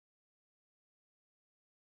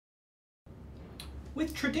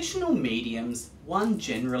With traditional mediums, one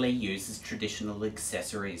generally uses traditional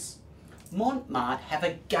accessories. Mont Marte have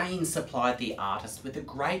again supplied the artist with a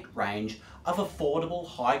great range of affordable,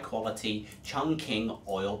 high-quality Chungking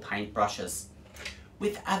oil paint brushes,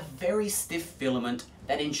 with a very stiff filament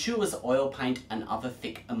that ensures oil paint and other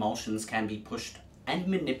thick emulsions can be pushed and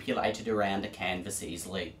manipulated around a canvas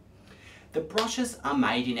easily. The brushes are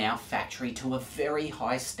made in our factory to a very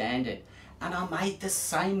high standard and are made the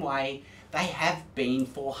same way they have been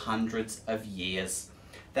for hundreds of years.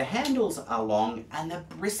 The handles are long and the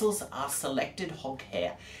bristles are selected hog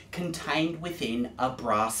hair contained within a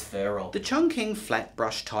brass ferrule. The Chungking flat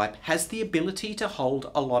brush type has the ability to hold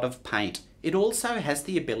a lot of paint. It also has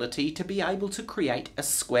the ability to be able to create a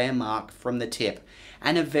square mark from the tip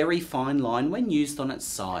and a very fine line when used on its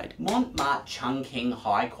side. Mont Marte Chungking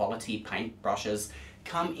high quality paint brushes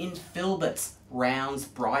come in filberts, rounds,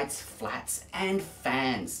 brights, flats and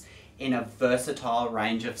fans in a versatile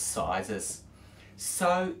range of sizes.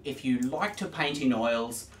 So if you like to paint in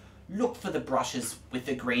oils, look for the brushes with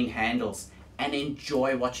the green handles and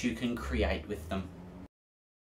enjoy what you can create with them.